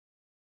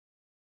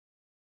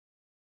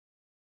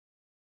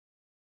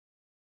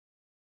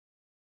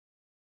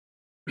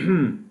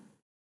بسم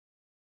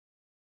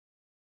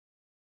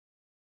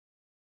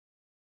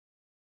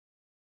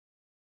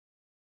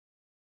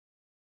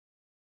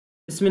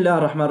الله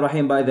الرحمن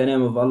الرحيم. By the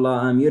name of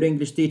Allah, I'm your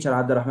English teacher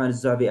عبد الرحمن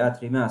الزعبي at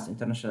ريماس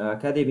International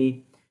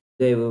Academy.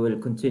 Today we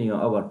will continue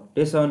our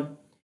lesson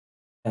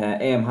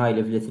AM High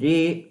Level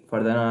 3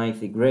 for the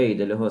 9th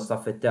grade اللي هو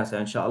الصف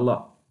التاسع إن شاء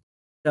الله.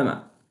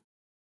 تمام.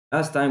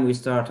 Last time we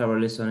start our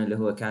lesson اللي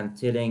هو كان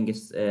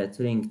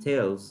telling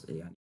tales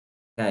يعني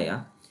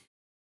حكاية.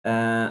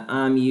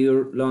 I'm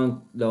your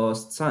long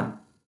lost son.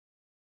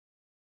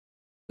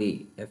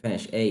 We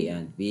finish A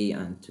and B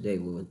and today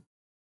we will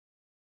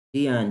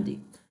C and D.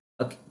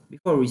 Okay,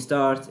 before we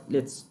start,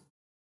 let's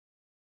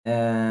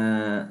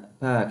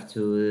back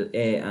to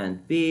A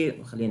and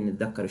B. خلينا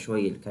نتذكر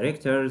شوي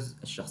الكاركترز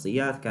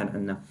الشخصيات. كان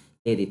عندنا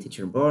ليدي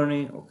تيتشر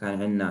بورني،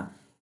 وكان عندنا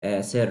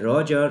سير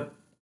روجر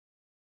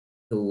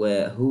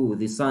who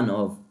the son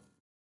of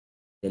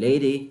the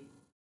lady،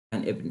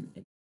 كان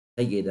ابن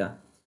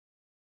السيدة.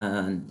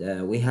 and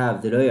we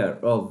have the lawyer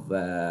of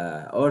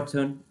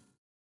Orton،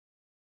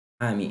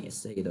 محامي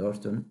السيد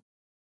أورتون،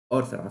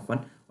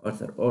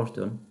 Arthur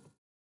Orton.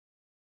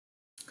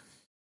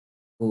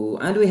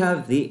 and we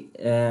have the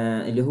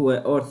اللي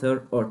هو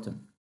Arthur Orton.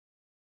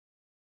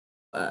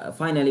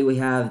 finally we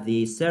have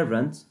the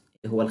servant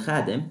اللي هو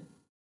الخادم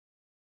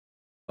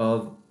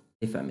of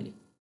the family،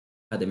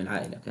 خادم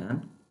العائلة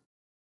كان.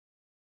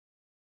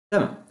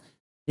 تمام.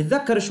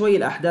 نتذكر شوي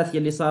الأحداث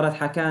يلي صارت.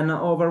 حكانا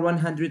over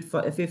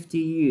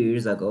 150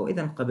 years ago،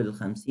 إذا قبل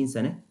 50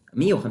 سنة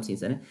 150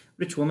 سنة.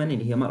 rich woman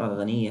اللي هي مرأة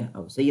غنية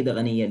أو سيدة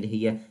غنية اللي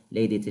هي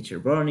lady teacher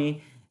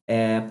Barney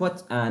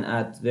put an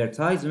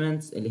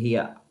advertisement اللي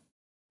هي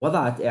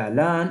وضعت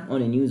إعلان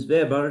on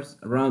newspapers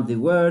around the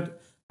world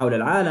حول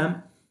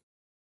العالم.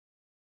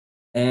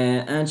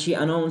 and she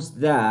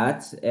announced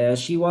that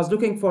she was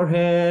looking for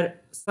her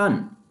son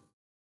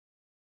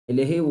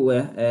اللي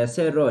هو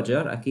سير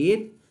روجر.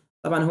 أكيد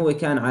طبعا هو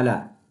كان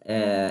على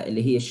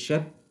اللي هي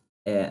الشip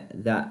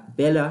ذا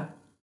بيلا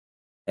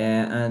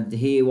and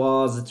he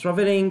was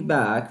traveling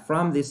back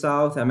from the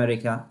South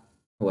America.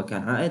 هو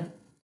كان عائد.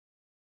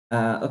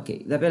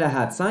 okay, the Bella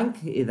had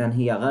sunk، إذا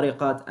هي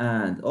غرقت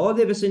and all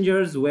the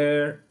passengers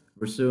were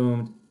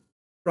presumed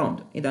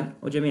drowned. إذا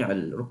وجميع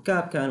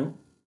الركاب كانوا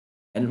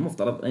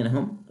المفترض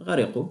أنهم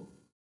غرقوا.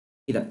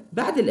 إذا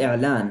بعد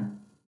الإعلان،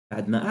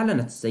 بعد ما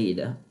أعلنت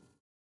السيدة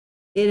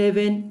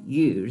 11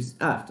 years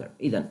after،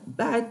 إذا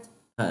بعد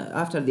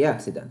after the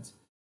accident،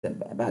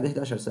 بعد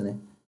 11 سنة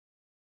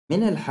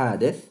من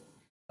الحادث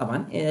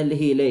طبعا اللي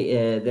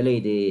هي the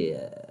lady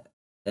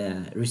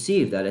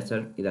received a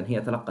letter. إذا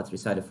هي تلقت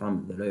رسالة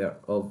from the lawyer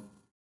of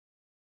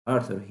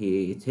Arthur.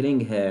 he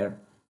telling her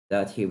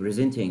that he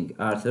presenting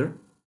Arthur،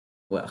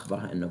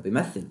 وأخبرها أنه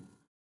بيمثل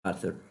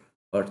Arthur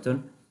Orton.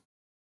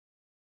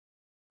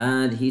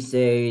 and he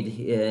said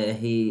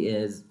he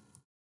is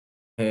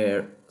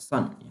her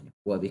son، يعني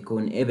هو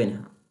بيكون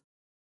ابنها.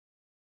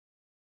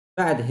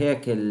 بعد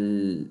هيك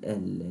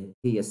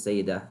هي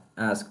السيدة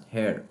asked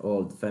her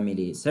old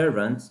family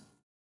servant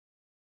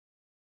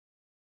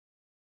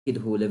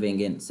who living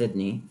in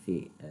Sydney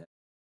في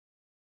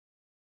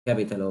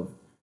capital of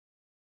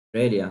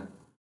Australia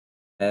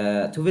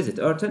to visit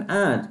Orton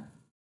and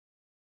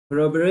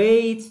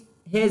corroborate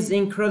his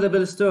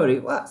incredible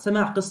story،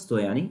 وسماع قصته.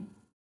 يعني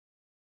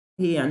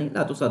هي يعني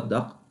لا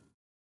تصدق.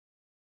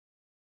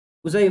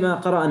 وزي ما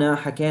قرأنا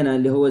حكينا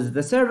اللي هو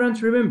the servant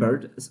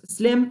remembered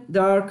slim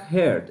dark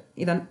haired.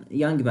 إذا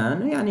young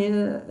man يعني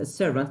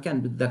السيرفنت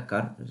كان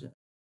بتذكر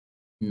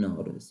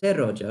إنه سير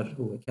روجر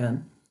هو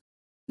كان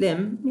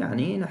slim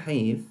يعني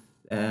نحيف،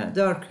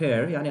 dark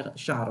hair يعني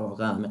شعره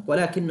غامق،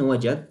 ولكنه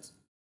وجد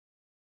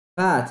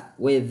fat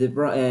with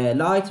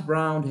light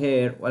brown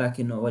hair،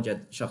 ولكنه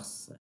وجد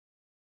شخص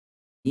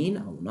دين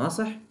أو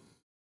ناصح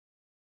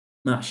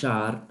مع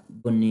شعر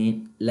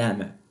بني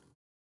لامع.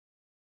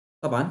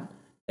 طبعا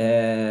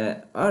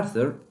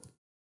آرثر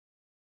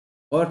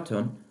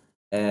أورتون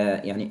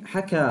يعني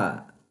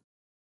حكى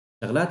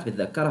شغلات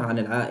بتذكرها عن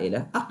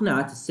العائلة،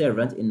 أقنعت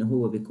السيرفنت إنه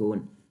هو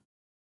بيكون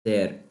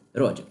سير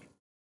روجر.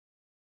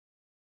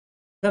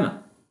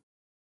 تمام.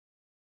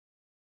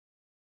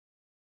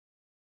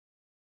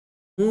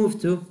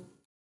 move to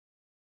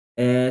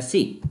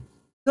C.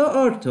 so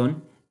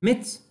Orton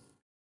met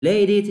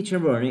lady teacher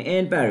Barney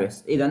in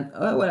Paris. إذا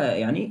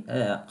يعني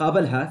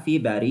قابلها في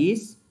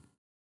باريس.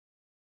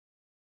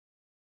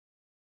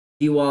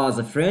 She was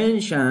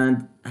French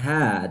and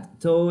had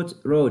taught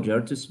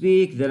Roger to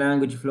speak the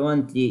language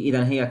fluently.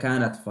 إذا هي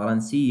كانت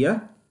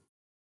فرنسية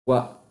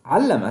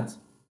وعلمت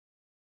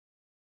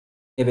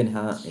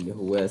ابنها اللي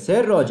هو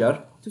سير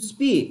روجر to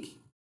speak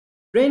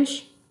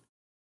French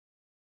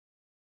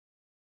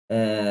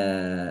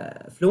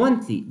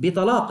fluently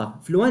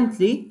بطلاقة.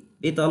 fluently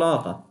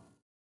بطلاقة.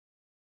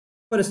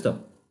 full stop.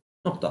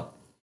 نقطة.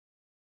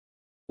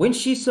 when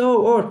she saw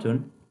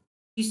Orton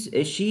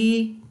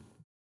she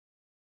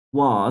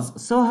was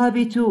so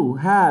happy to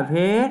have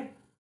her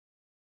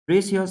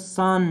precious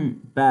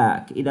son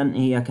back. إذا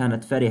هي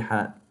كانت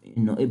فرحة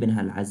إنه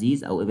ابنها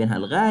العزيز أو ابنها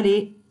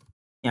الغالي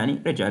يعني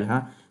رجع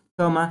لها.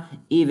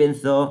 even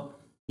though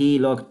he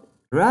looked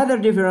rather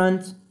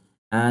different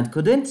and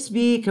couldn't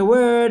speak a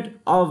word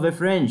of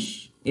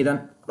French.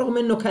 إذا رغم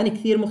إنه كان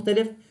كثير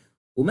مختلف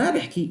وما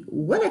بيحكي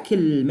ولا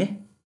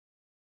كلمة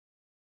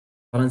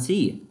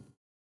فرنسية.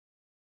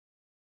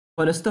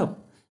 Full stop.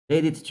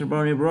 Lady Teacher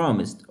Barney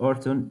promised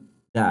Orton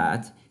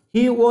that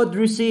he would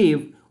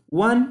receive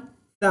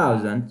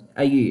 1,000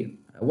 a year.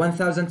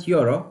 1,000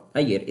 euro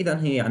a year.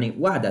 إذا هي يعني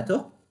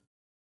وعدته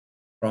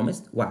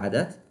promised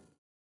وعدت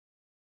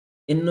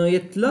إنه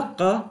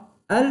يتلقى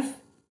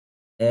 1000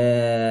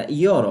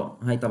 يورو.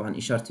 هاي طبعا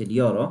إشارة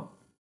اليورو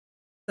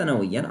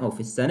سنويا أو في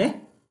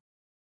السنة.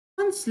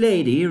 Once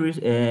Lady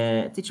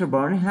Teacher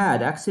Barney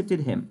had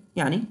accepted him.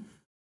 يعني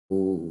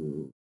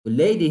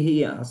والليدي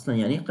هي أصلا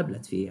يعني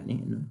قبلت فيه يعني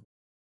إنه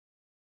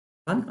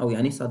أو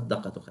يعني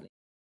صدقته خلينا.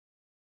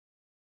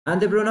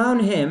 And the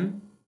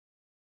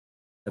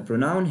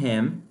pronoun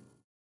him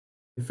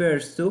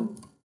refers to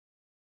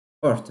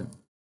Orton.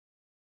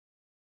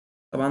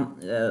 طبعا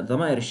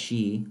ضمائر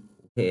الشي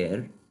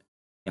وهير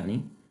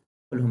يعني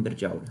كلهم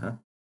بيرجعوا لها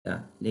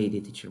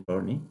Lady Teacher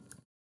Barney.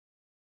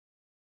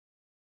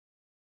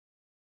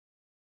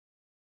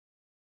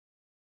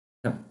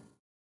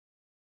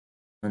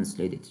 Once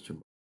Lady Teacher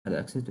Barney had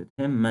accepted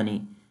him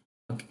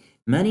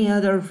many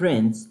other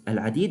friends.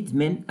 العديد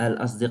من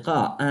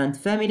الأصدقاء and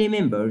family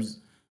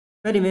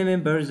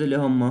members اللي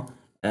هم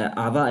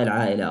أعضاء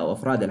العائلة أو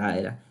أفراد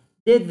العائلة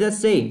did the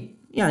same.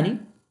 يعني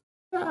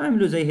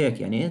عملوا زي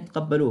هيك يعني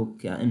تقبلوه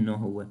كأنه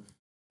هو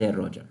سير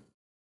روجر.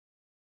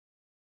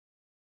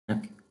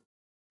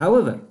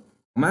 However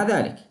ومع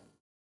ذلك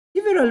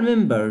several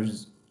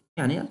members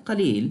يعني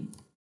القليل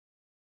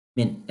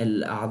من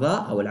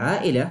الأعضاء أو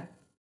العائلة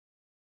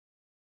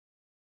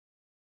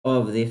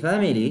of the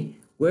family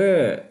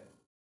were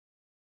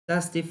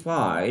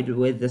satisfied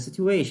with the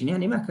situation.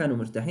 يعني ما كانوا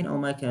مرتاحين أو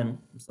ما كانوا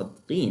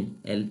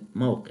مصدقين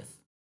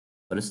الموقف.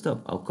 full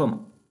stop أو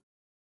كوما.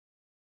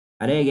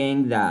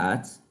 alleging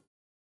that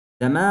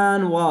the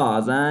man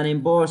was an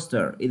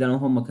imposter. إذا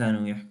هم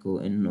كانوا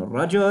يحكوا إنه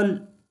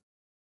الرجل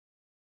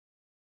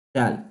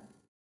دال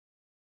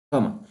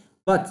كوما.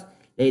 but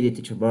Lady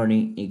Teacher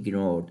Barney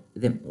ignored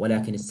them.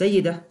 ولكن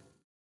السيدة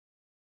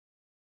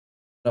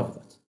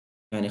رفضت.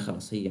 يعني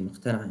خلاص هي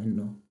مقتنعة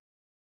إنه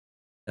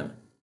تمام.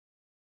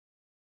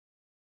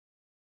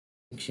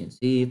 section C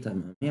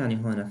تمام. يعني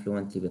هنا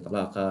fluently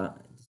بطلاقة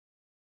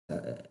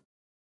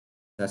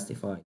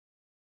testify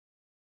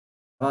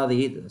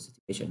هذه the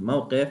situation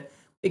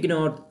موقف.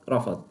 ignored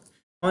رفض.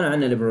 هنا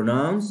عندنا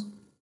البروناونز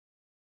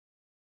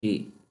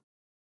he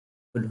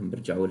كلهم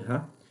بيرجعوا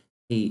لها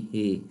he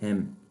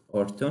him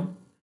Orton.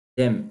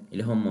 them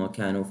اللي هم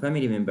كانوا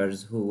family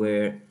members who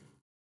were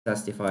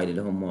satisfied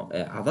اللي هم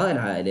أعضاء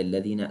العائلة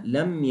الذين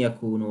لم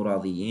يكونوا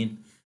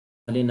راضيين.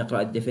 خلينا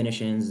نقرأ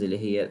الديفينيشنز اللي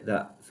هي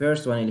the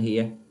first one اللي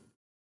هي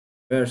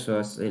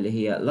versus اللي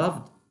هي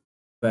loved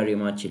very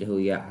much اللي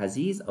هو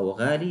عزيز أو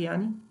غالي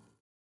يعني.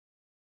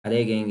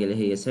 alleging اللي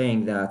هي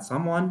saying that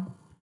someone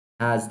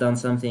has done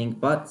something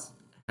but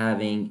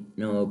having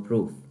no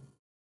proof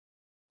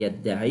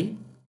يدعي.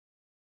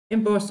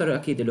 imposter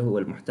أكيد اللي هو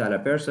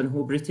المحتال person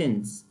who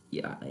pretends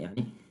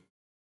يعني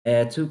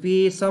to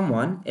be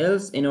someone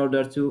else in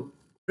order to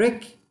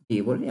trick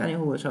people. يعني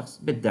هو شخص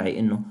بيدعي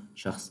إنه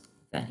شخص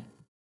ثاني.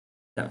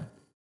 تمام.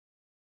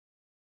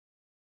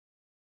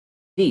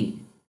 D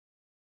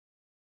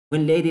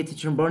when Lady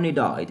Teacher Barney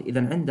died.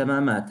 إذا عندما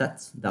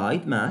ماتت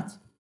died مات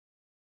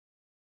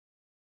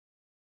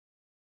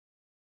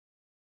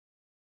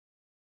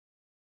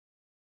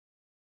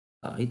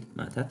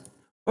ماتت.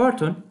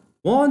 Orton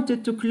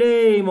wanted to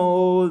claim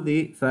all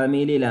the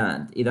family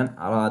land. إذا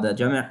أراد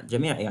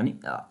جميع يعني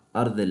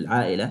أرض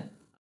العائلة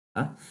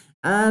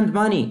and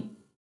money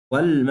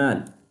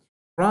والمال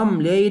from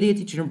Lady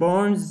Teacher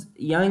Barney's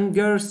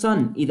younger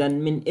son. إذا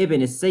من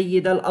ابن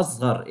السيدة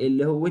الأصغر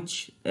اللي هو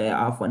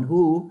عفوا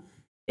who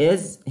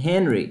is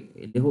Henry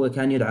اللي هو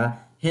كان يدعى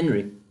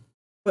Henry.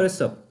 full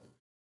stop.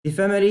 the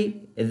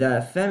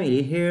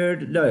family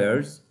hired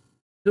lawyers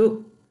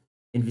to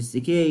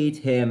investigate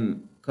him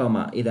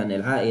إذا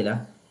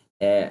العائلة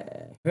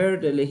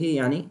heard اللي هي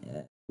يعني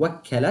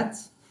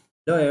وكلت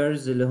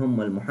lawyers اللي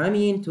هم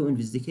المحامين to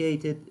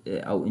investigate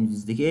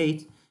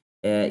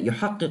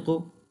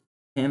يحققوا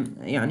him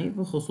يعني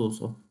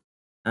بخصوصه.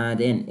 and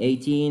in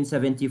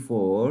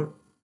 1874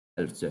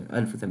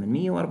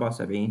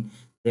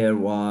 there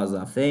was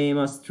a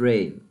famous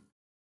trial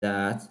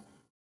that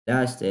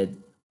lasted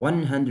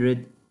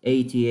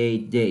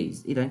 188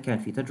 days. إذا كان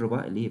في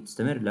تجربة اللي هي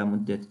بتستمر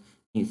لمدة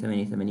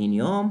 88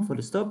 يوم.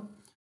 full stop.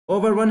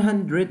 over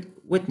 100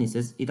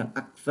 witnesses. إذا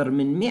أكثر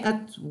من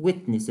 100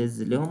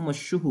 witnesses اللي هم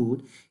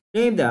الشهود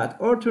claimed that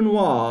Orton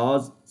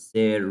was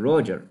Sir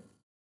Roger.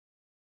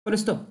 full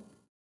stop.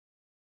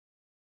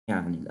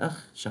 يعني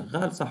الأخ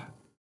شغال صح.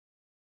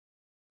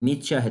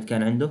 100 شاهد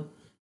كان عنده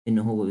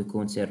إنه هو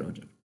بيكون سير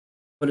روجر.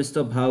 full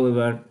stop.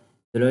 however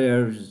the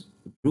lawyers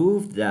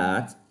proved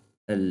that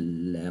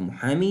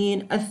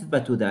المحامين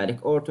أثبتوا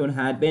ذلك. Orton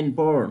had been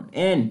born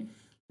in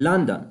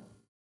London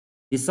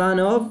the son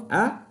of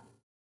a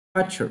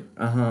باتشر.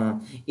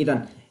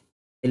 إذا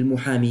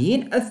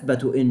المحاميين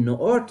أثبتوا إنه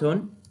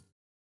أورتون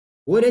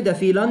ولد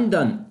في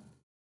لندن،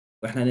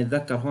 وإحنا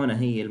نتذكر هنا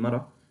هي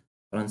المرة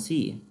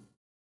فرنسية.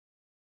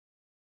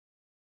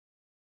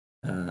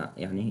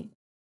 يعني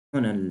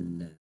هنا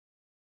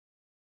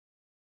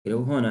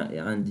لو هنا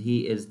and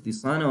he is the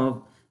son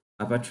of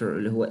a butcher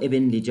اللي هو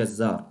ابن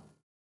لجزار.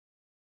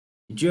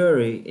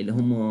 jury اللي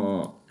هم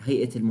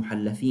هيئة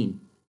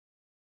المحلفين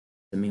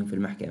نسميهم في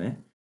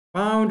المحكمة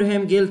found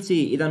him guilty.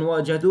 إذا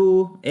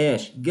وجدوه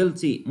إيش؟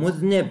 guilty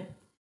مذنب.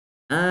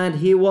 and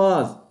he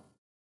was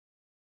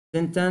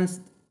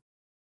sentenced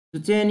to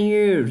 10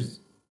 years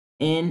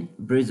in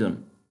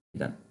prison.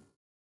 إذا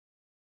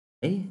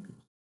إيه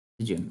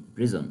سجن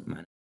prison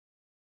معنى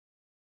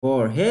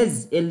for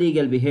his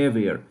illegal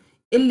behavior.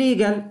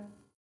 illegal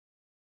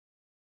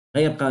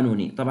غير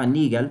قانوني، طبعا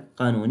legal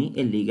قانوني،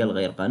 illegal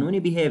غير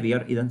قانوني،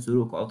 behavior إذا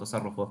سلوكه أو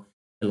تصرفه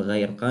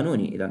الغير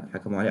قانوني. إذا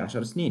حكموا عليه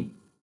 10 سنين.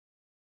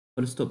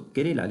 فول ستوب،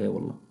 قليل عليه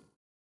والله.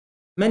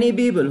 Many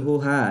people who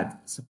had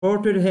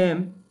supported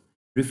him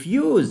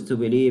refused to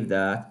believe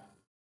that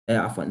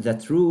the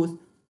truth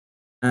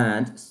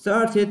and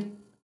started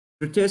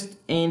protest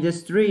in the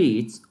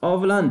streets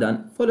of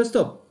London. Full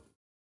stop.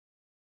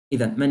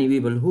 إذا many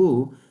people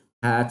who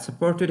had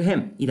supported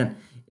him. إذا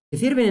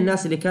كثير من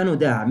الناس اللي كانوا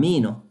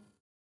داعمينه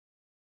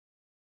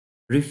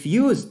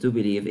refused to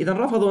believe. إذا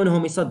رفضوا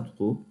أنهم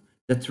يصدقوا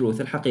the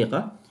truth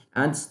الحقيقة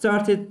and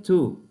started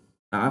to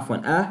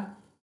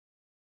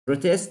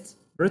protest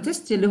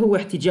اللي هو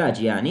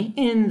احتجاج يعني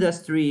in the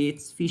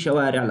streets في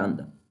شوارع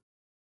لندن.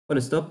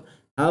 full stop.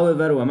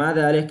 however ومع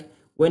ذلك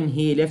when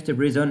he left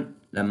prison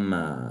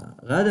لما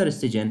غادر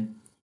السجن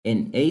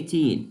in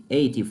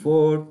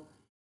 1884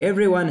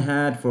 everyone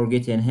had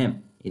forgotten him.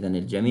 إذا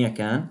الجميع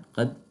كان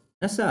قد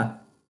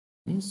نساه،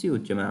 نسيوا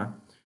الجماعة.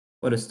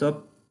 full stop.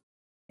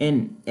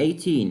 in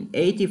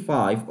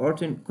 1885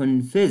 Orton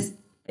confessed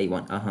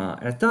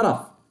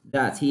اعترف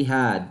that he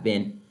had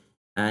been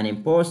an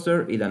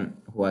imposter. إذا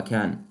هو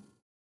كان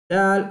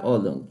دال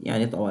all along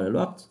يعني طوال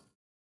الوقت.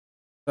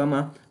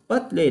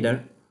 but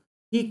later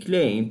he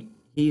claimed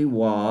he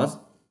was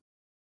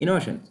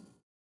innocent.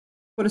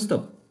 full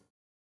stop.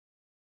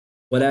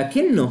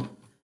 ولكنه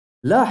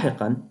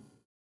لاحقا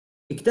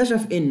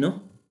اكتشف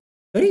انه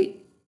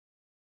بريء.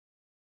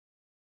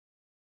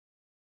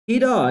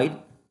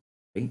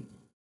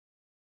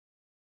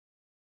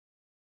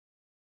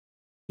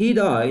 he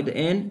died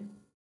in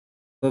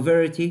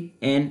poverty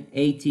in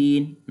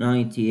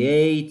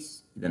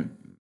 1898. إذا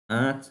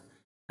مات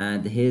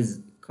and his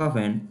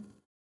coffin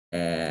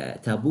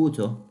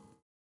تابوته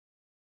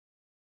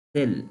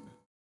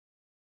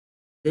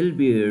still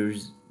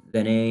bears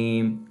the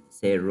name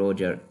Sir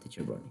Roger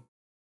Tichborne.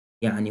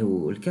 يعني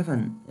هو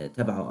الكفن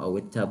تبعه أو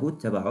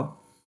التابوت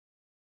تبعه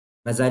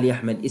ما زال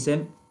يحمل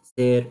اسم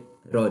سير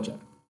روجر.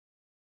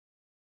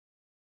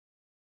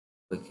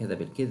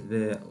 وكذب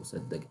الكذبة أو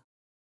صدقها.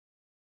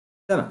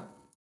 تمام.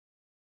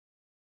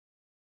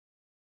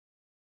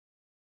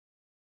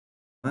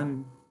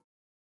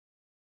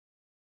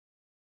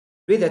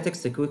 read the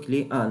text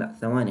quickly. لا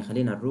ثواني،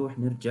 خلينا نروح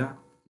نرجع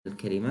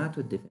للكلمات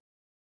والدفع.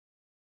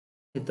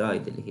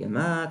 died اللي هي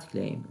مات،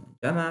 claim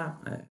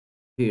جمع،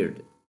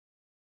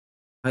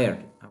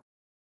 hired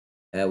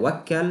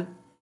وكل،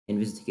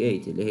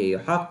 investigate اللي هي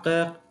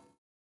يحقق،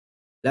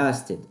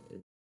 lasted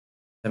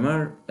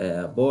استمر،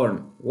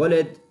 born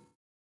ولد،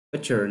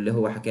 butcher اللي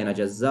هو حكينا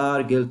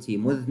جزار، guilty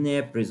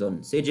مذنب،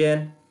 prison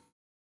سجن،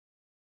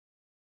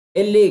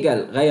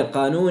 illegal غير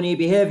قانوني،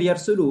 behavior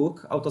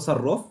سلوك أو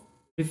تصرف،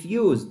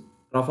 refused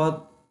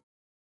رفض،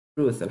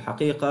 truth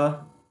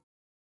الحقيقة،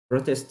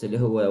 protest اللي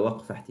هو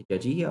وقفة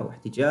احتجاجية أو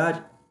احتجاج،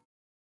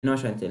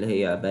 innocent اللي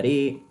هي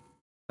بريء،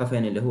 coffin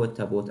اللي هو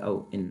التابوت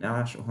أو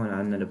النعش. وهون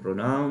عندنا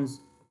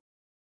البروناونز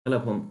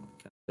أغلبهم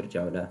كانوا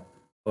يرجعوا ل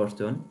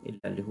أورتون إلا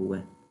اللي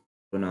هو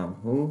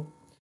pronoun هو.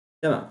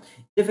 تمام.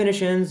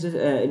 definitions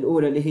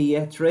الأولى اللي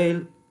هي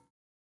trial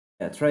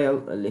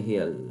اللي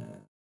هي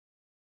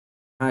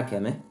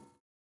المحاكمة،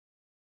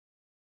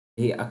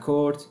 هي a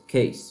court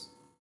case.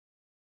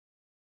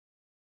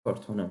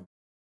 court هنا.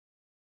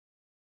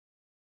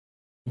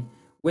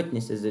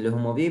 witnesses اللي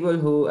هم people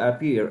who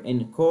appear in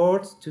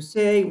court to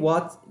say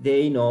what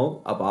they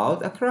know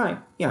about a crime.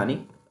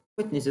 يعني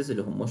witnesses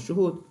اللي هم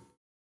الشهود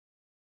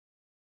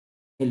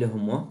اللي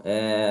هم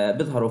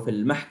بيظهروا في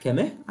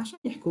المحكمة عشان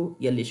يحكوا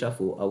يلي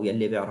شافوه أو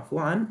يلي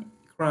بيعرفوه عن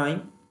crime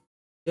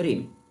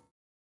جريمة.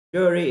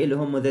 jury اللي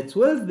هم the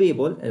 12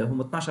 people اللي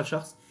هم 12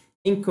 شخص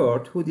in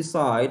court who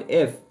decide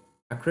if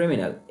a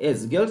criminal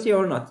is guilty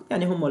or not.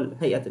 يعني هم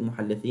هيئة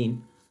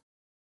المحلفين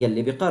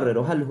يلي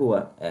بيقرروا هل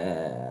هو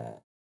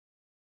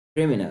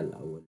criminal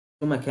أو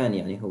شو ما كان،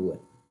 يعني هو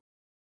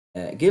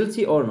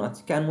guilty or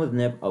not كان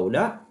مذنب أو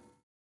لا.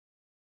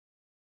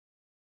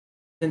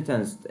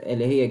 sentenced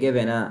اللي هي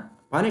given a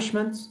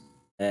punishment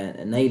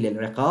نيل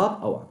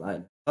العقاب أو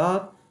أعطاء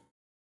العقاب.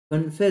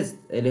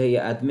 confessed اللي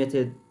هي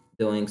admitted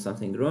doing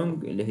something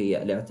wrong اللي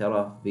هي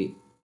الاعتراف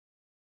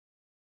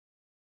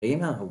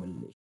بالجريمة أو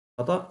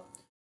الخطأ.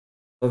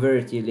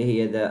 poverty اللي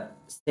هي the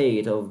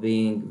state of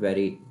being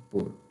very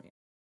poor.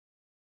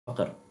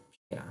 فقر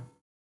بشكل عام.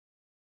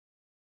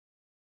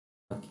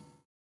 Okay.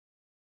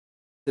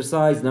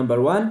 Exercise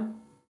number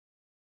 1.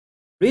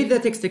 Read the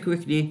text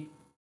quickly.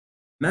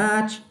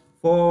 Match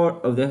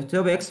 4 of the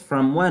topics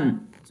from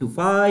 1 to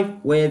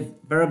 5 with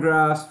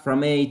paragraphs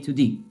from A to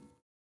D.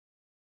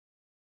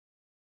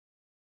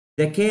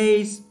 The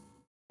case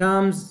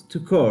comes to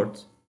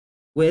court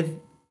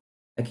with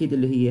أكيد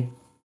اللي هي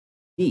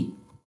D.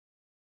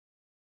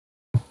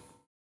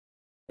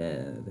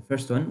 The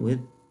first one with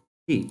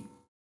D.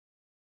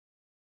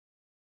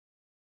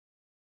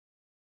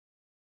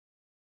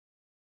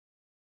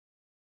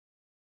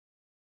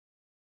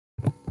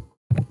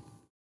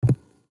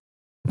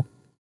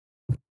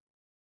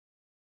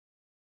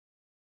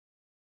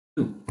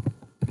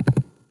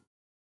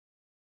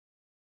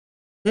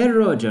 Sir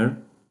Roger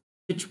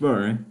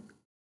Tichborne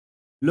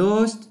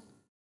lost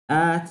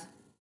at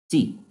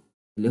C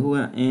اللي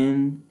هو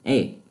in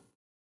A.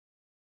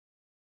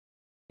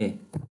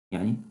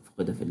 يعني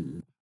فقد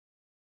في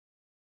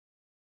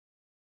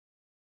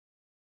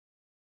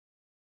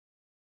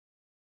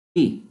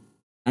B.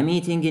 A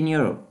meeting in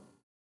Europe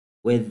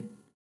with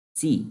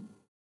C.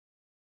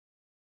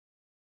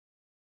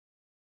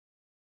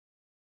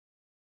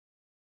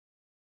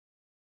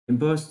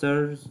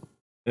 Imposters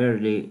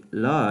early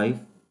life.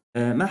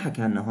 ما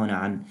حكى لنا هنا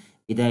عن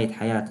بداية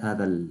حياة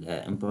هذا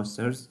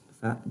الامبوسترز.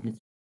 ف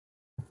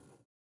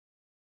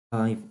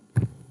 5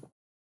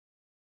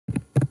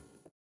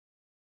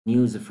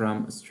 news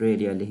from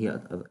Australia اللي هي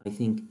I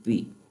think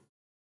B.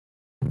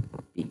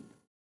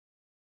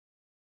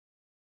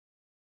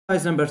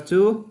 Exercise number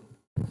 2.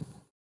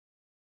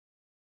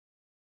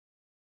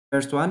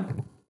 First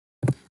one.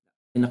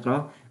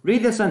 نقرأ.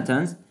 Read the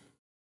sentence.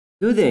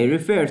 Do they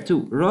refer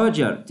to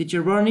Roger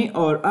Tichborne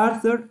or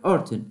Arthur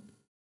Orton?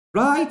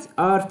 Write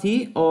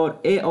RT or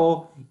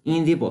AO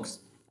in the box.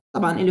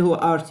 طبعا اللي هو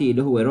RT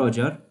اللي هو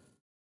روجر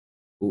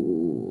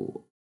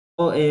و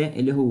OA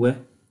اللي هو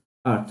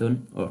Arthur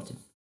Orton.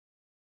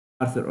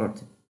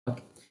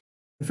 Okay.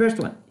 The first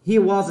one. He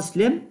was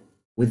slim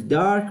with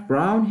dark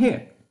brown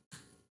hair.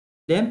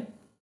 Slim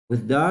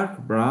with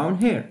dark brown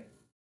hair.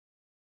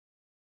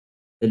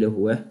 اللي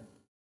هو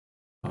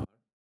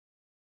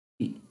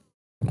RT.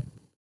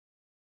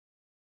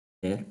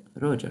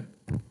 Roger.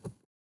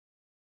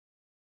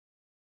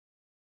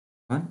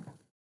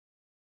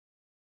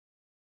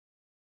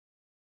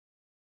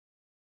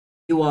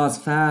 He was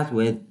fat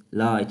with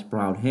light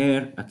brown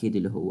hair. أكيد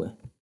اللي هو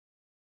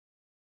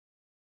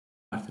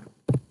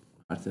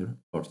Arthur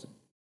Orton.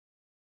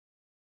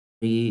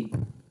 3.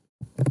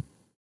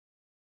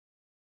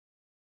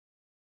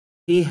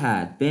 He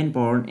had been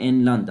born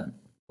in London.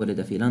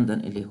 ولد في لندن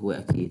اللي هو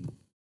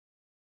أكيد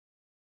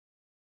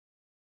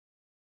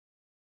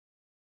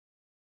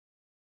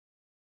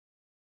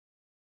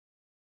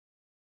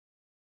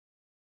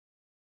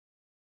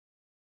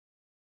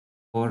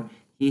or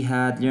he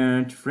had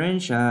learned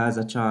French as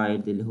a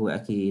child اللي هو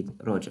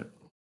أكيد روجر.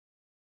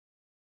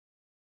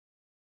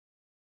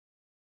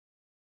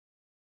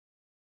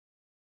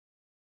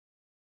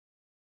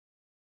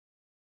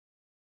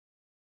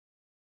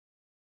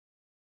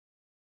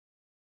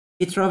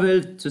 He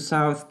traveled to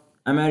South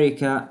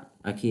America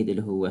أكيد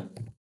اللي هو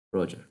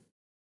روجر.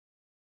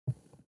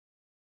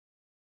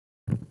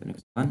 The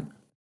next one.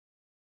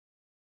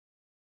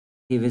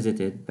 He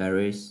visited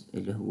Paris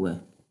اللي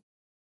هو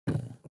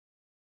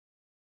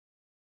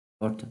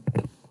Orton.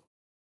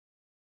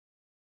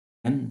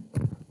 And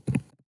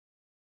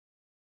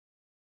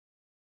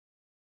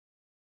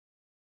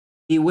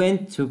he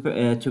went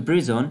to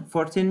prison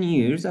for 10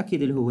 years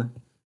أكيد اللي هو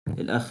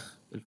الأخ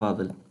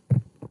الفاضل.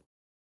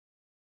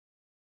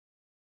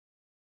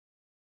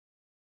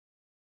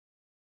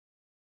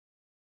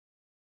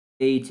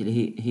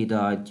 he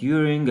died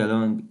during a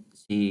long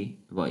sea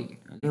voyage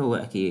اللي هو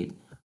أكيد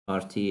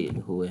RT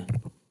اللي هو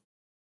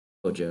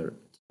روجر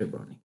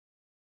تيبروني.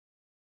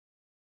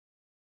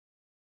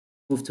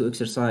 Move to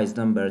exercise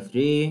number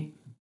 3.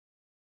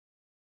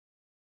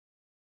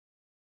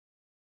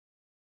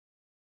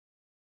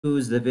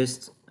 Choose the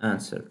best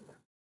answer.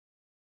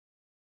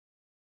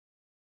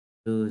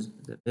 Choose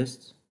the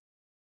best.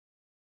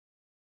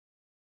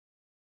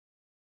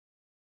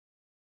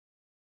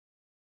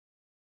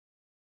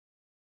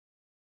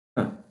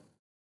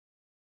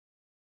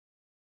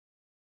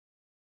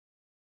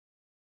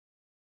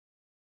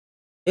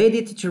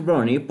 Lady Teacher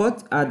Brownie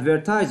put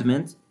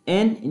advertisement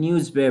in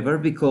newspaper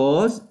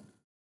because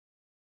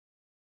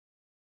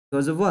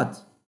of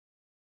what?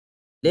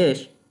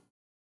 ليش?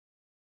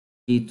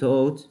 She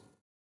thought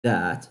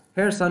that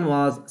her son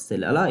was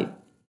still alive.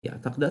 هي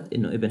اعتقدت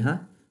إنه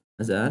ابنها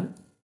مازال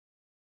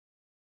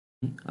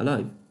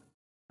alive.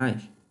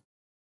 عايش.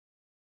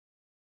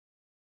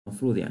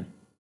 مفروض يعني.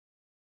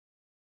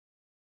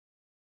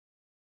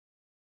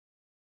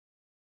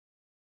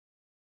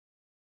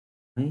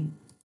 هاي.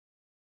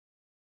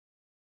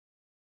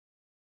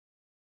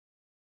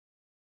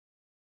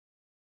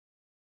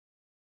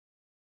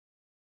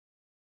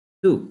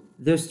 2.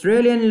 The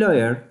Australian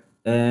lawyer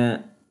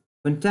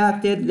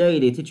contacted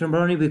Lady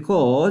Tichamboni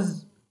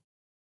because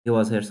he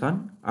was her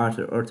son.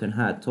 Arthur Orton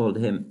had told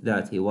him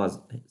that he was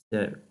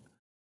Sir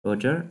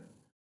Roger.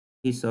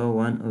 He saw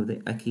one of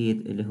the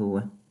أكيد اللي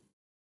هو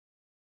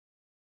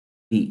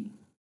B.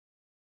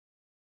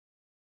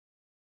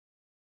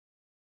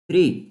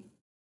 3.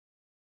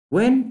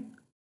 When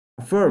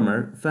a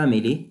former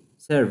family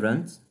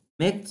servant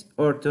met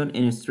Orton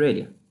in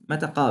Australia.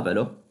 متى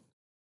قابله؟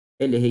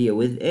 اللي هي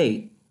with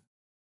A.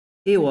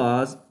 He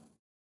was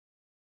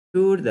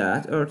sure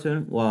that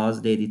Orton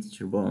was Lady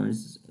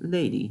Tichborne's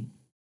lady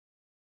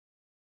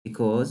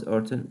because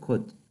Orton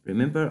could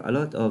remember a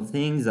lot of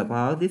things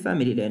about the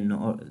family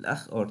لأنه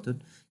الأخ أورتون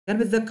كان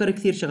بتذكر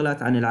كثير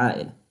شغلات عن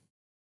العائلة.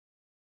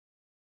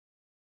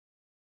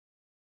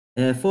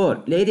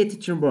 4. Lady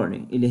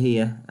Tichborne اللي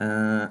هي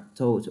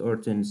taught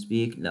Orton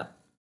speak لا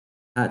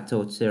had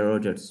taught Sir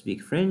Roger to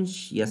speak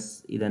French.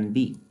 Yes, إذن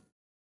B.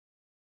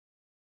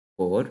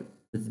 4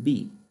 with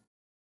B.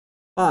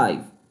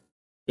 5.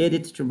 Lady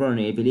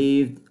Tichborne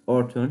believed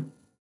Orton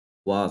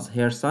was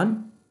her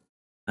son,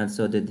 and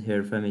so did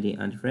her family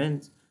and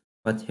friends,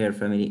 but her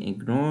family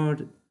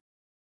ignored,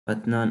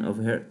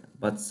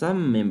 but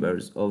some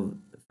members of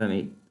the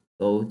family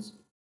thought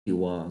he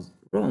was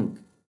wrong.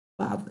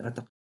 بعض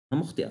اعتقد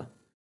أنها مخطئة.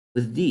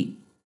 With D.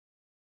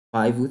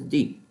 5 with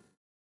D.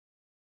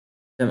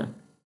 تمام.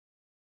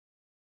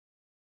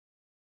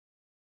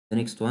 The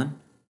next one.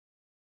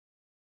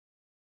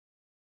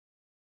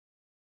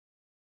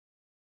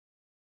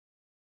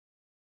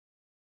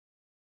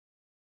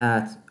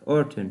 At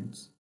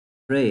Orton's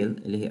trial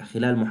اللي هي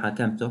خلال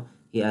محاكمته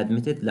he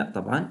admitted لا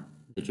طبعا.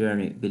 The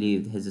jury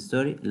believed his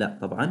story لا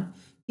طبعا.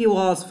 He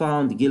was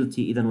found guilty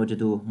إذا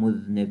وجدوه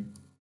مذنب.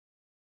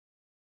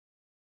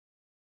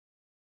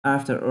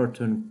 After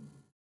Orton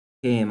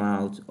came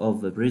out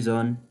of the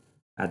prison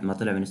بعد ما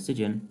طلع من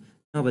السجن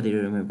nobody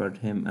remembered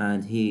him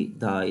and he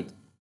died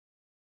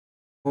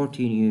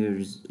 14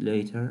 years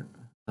later.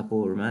 A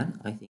poor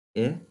man. I think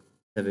A.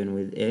 7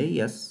 with A.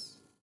 Yes.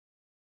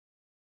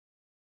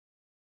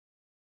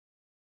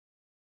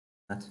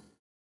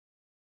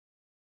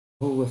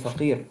 هو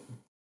فقير.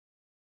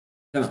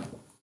 تمام.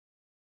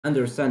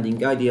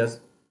 Understanding ideas.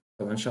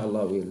 طبعا إن شاء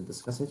الله we'll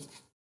discuss it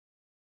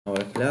in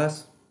our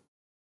class.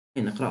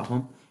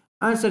 نقرأهم.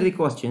 Answer the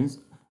questions.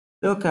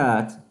 Look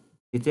at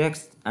the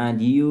text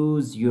and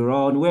use your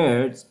own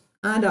words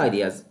and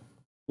ideas.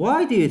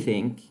 Why do you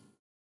think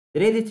the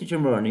Lady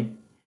Tichborne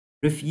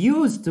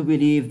refused to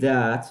believe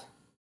that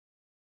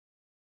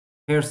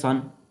her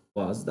son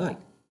was died?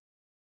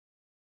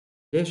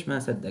 ليش ما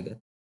صدقت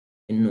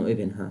إنه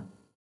ابنها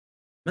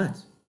مات؟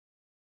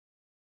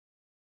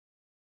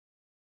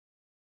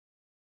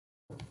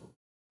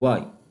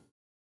 Why?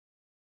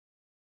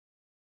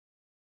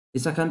 The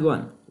second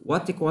one.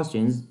 What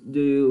questions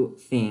do you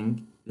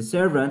think the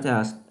servant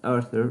asked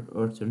Arthur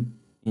Orton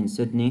in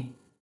Sydney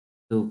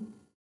to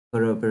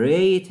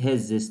corroborate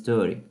his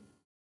story?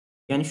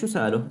 يعني شو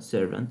سأله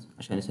servant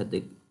عشان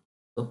يصدق؟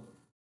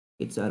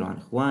 سألوا عن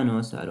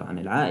إخوانه، سألوا عن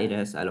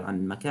العائلة، سألوا عن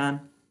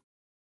المكان.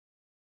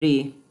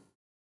 3.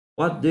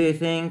 What do you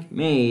think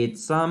made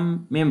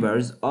some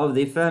members of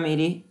the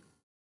family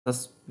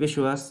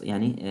suspicious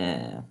يعني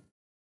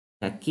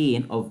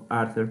شاكين of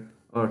Arthur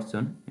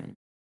Orton يعني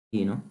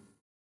you know.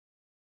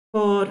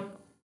 4.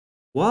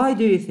 Why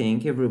do you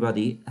think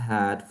everybody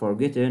had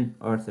forgotten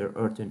Arthur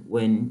Orton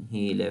when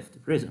he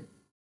left prison?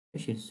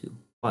 ايش يسوي؟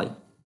 Why؟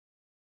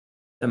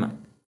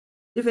 تمام.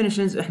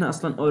 Definitions احنا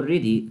اصلا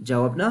already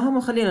جاوبناهم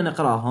وخلينا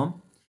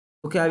نقراهم.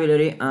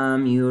 Vocabulary.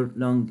 I'm your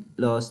long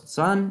lost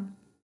son.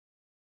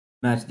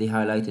 Match the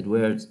highlighted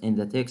words in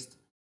the text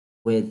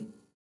with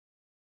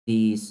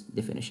these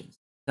definitions.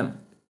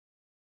 تمام.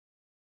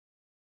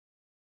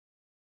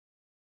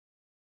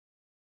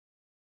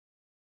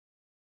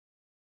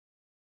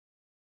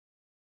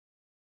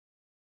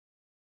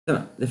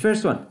 تمام. The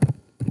first one.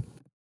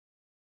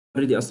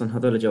 already أصلا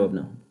هذول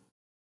جاوبناهم.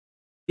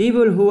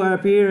 People who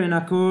appear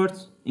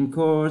in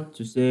court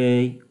to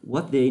say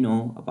what they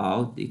know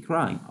about the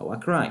crime أو a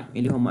crime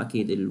اللي هم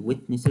أكيد ال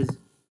witnesses.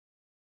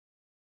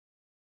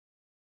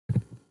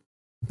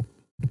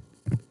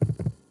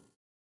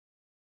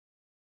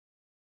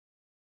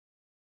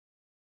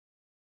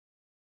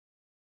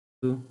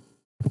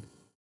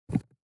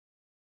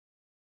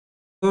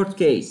 Court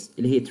case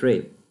اللي هي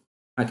trial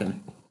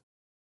محاكمة.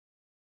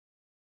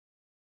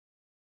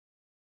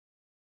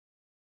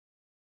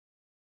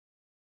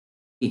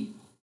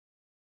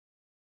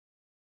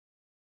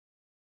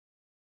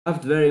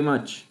 Loved very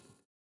much.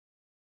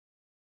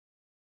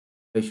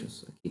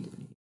 Precious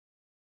أكيد.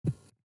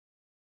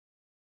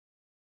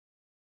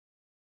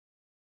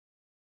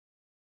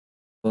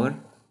 Or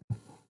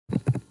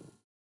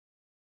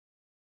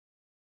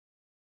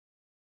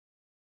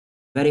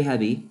very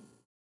happy.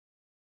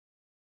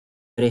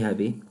 Very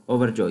happy.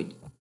 Overjoyed.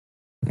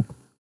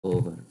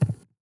 Over.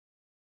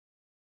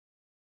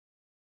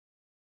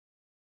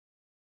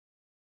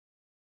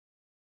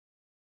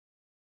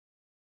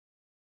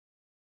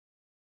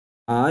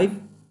 5.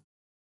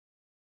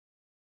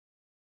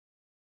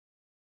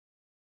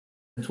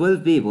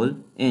 12 people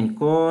in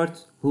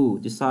court who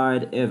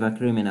decide if a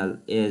criminal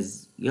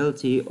is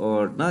guilty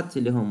or not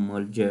اللي هم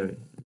الجيري.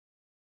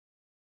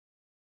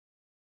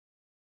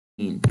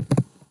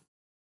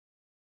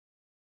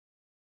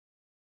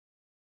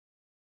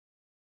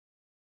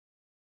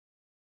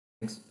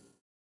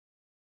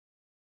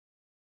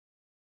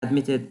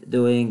 admitted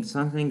doing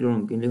something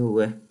wrong اللي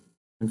هو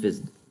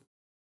confessed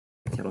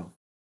اعتراف.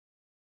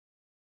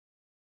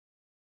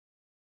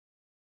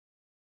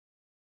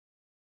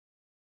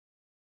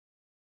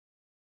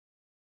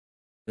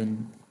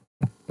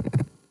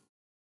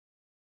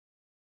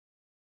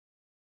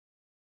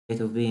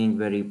 state of being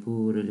very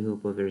poor اللي هو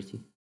poverty.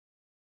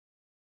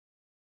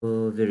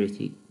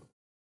 poverty.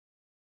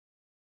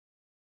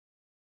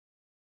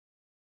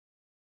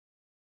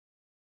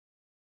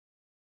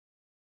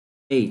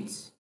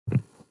 eight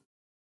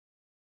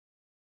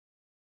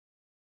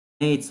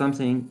made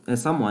something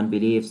someone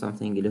believe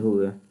something اللي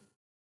هو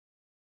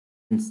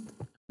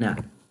نعم.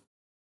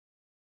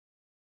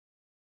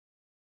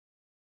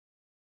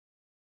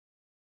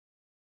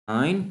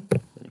 nine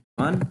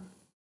one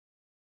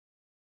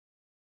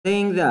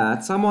saying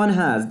that someone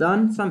has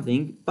done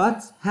something but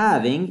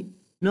having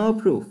no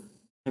proof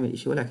يعمل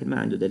شيء ولكن ما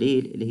عنده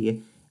دليل اللي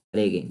هي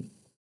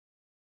alleging.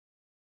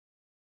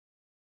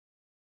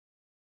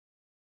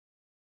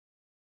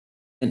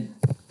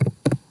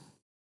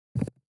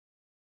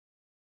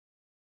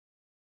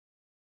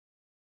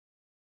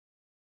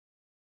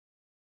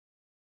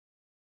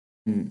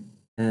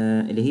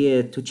 اللي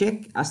هي to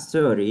check a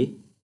story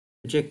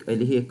to check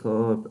اللي هي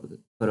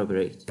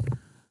corroborate.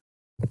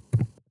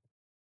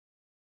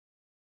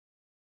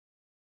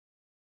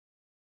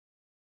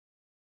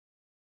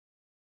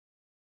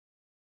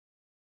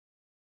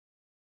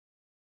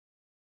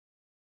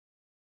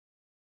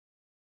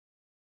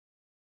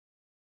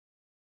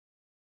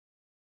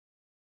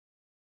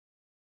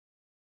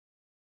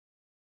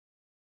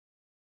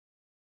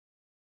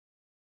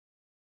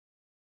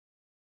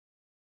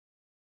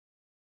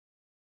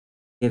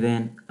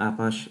 given a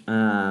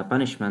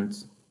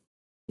punishment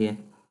here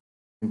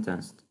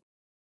sentenced.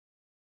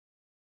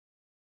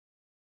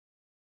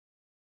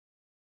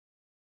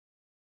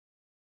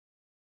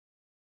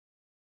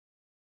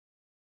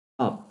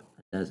 up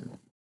لازم.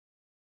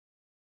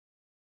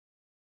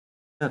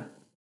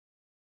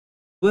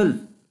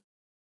 12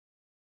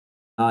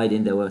 died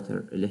in the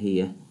water اللي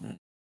هي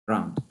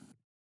drowned.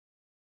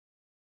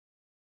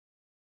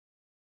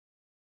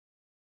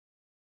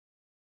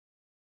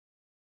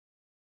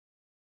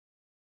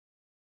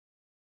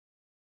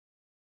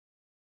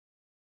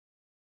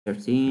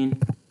 Thirteen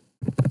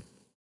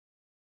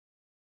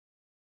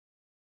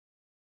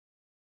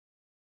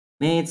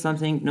made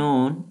something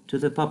known to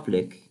the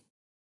public.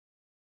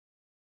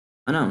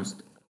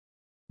 Announced.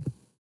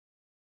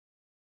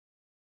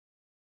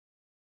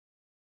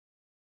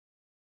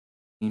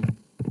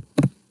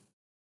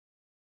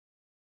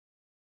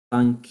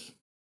 Sunk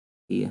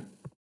here.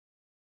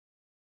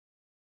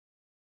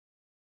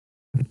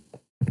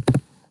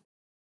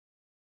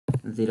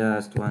 The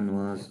last one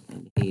was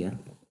here.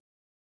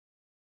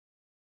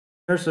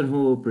 Person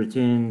who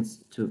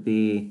pretends to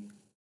be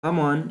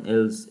someone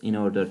else in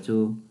order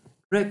to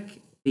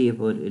trick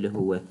people اللي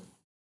هو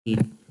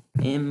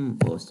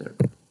imposter.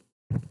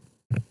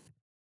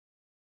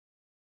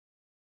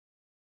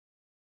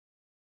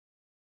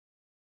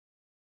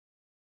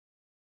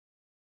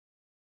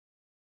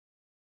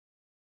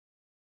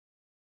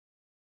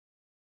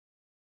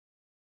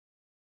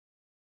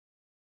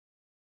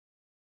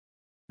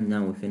 And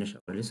now we finish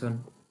our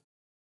lesson.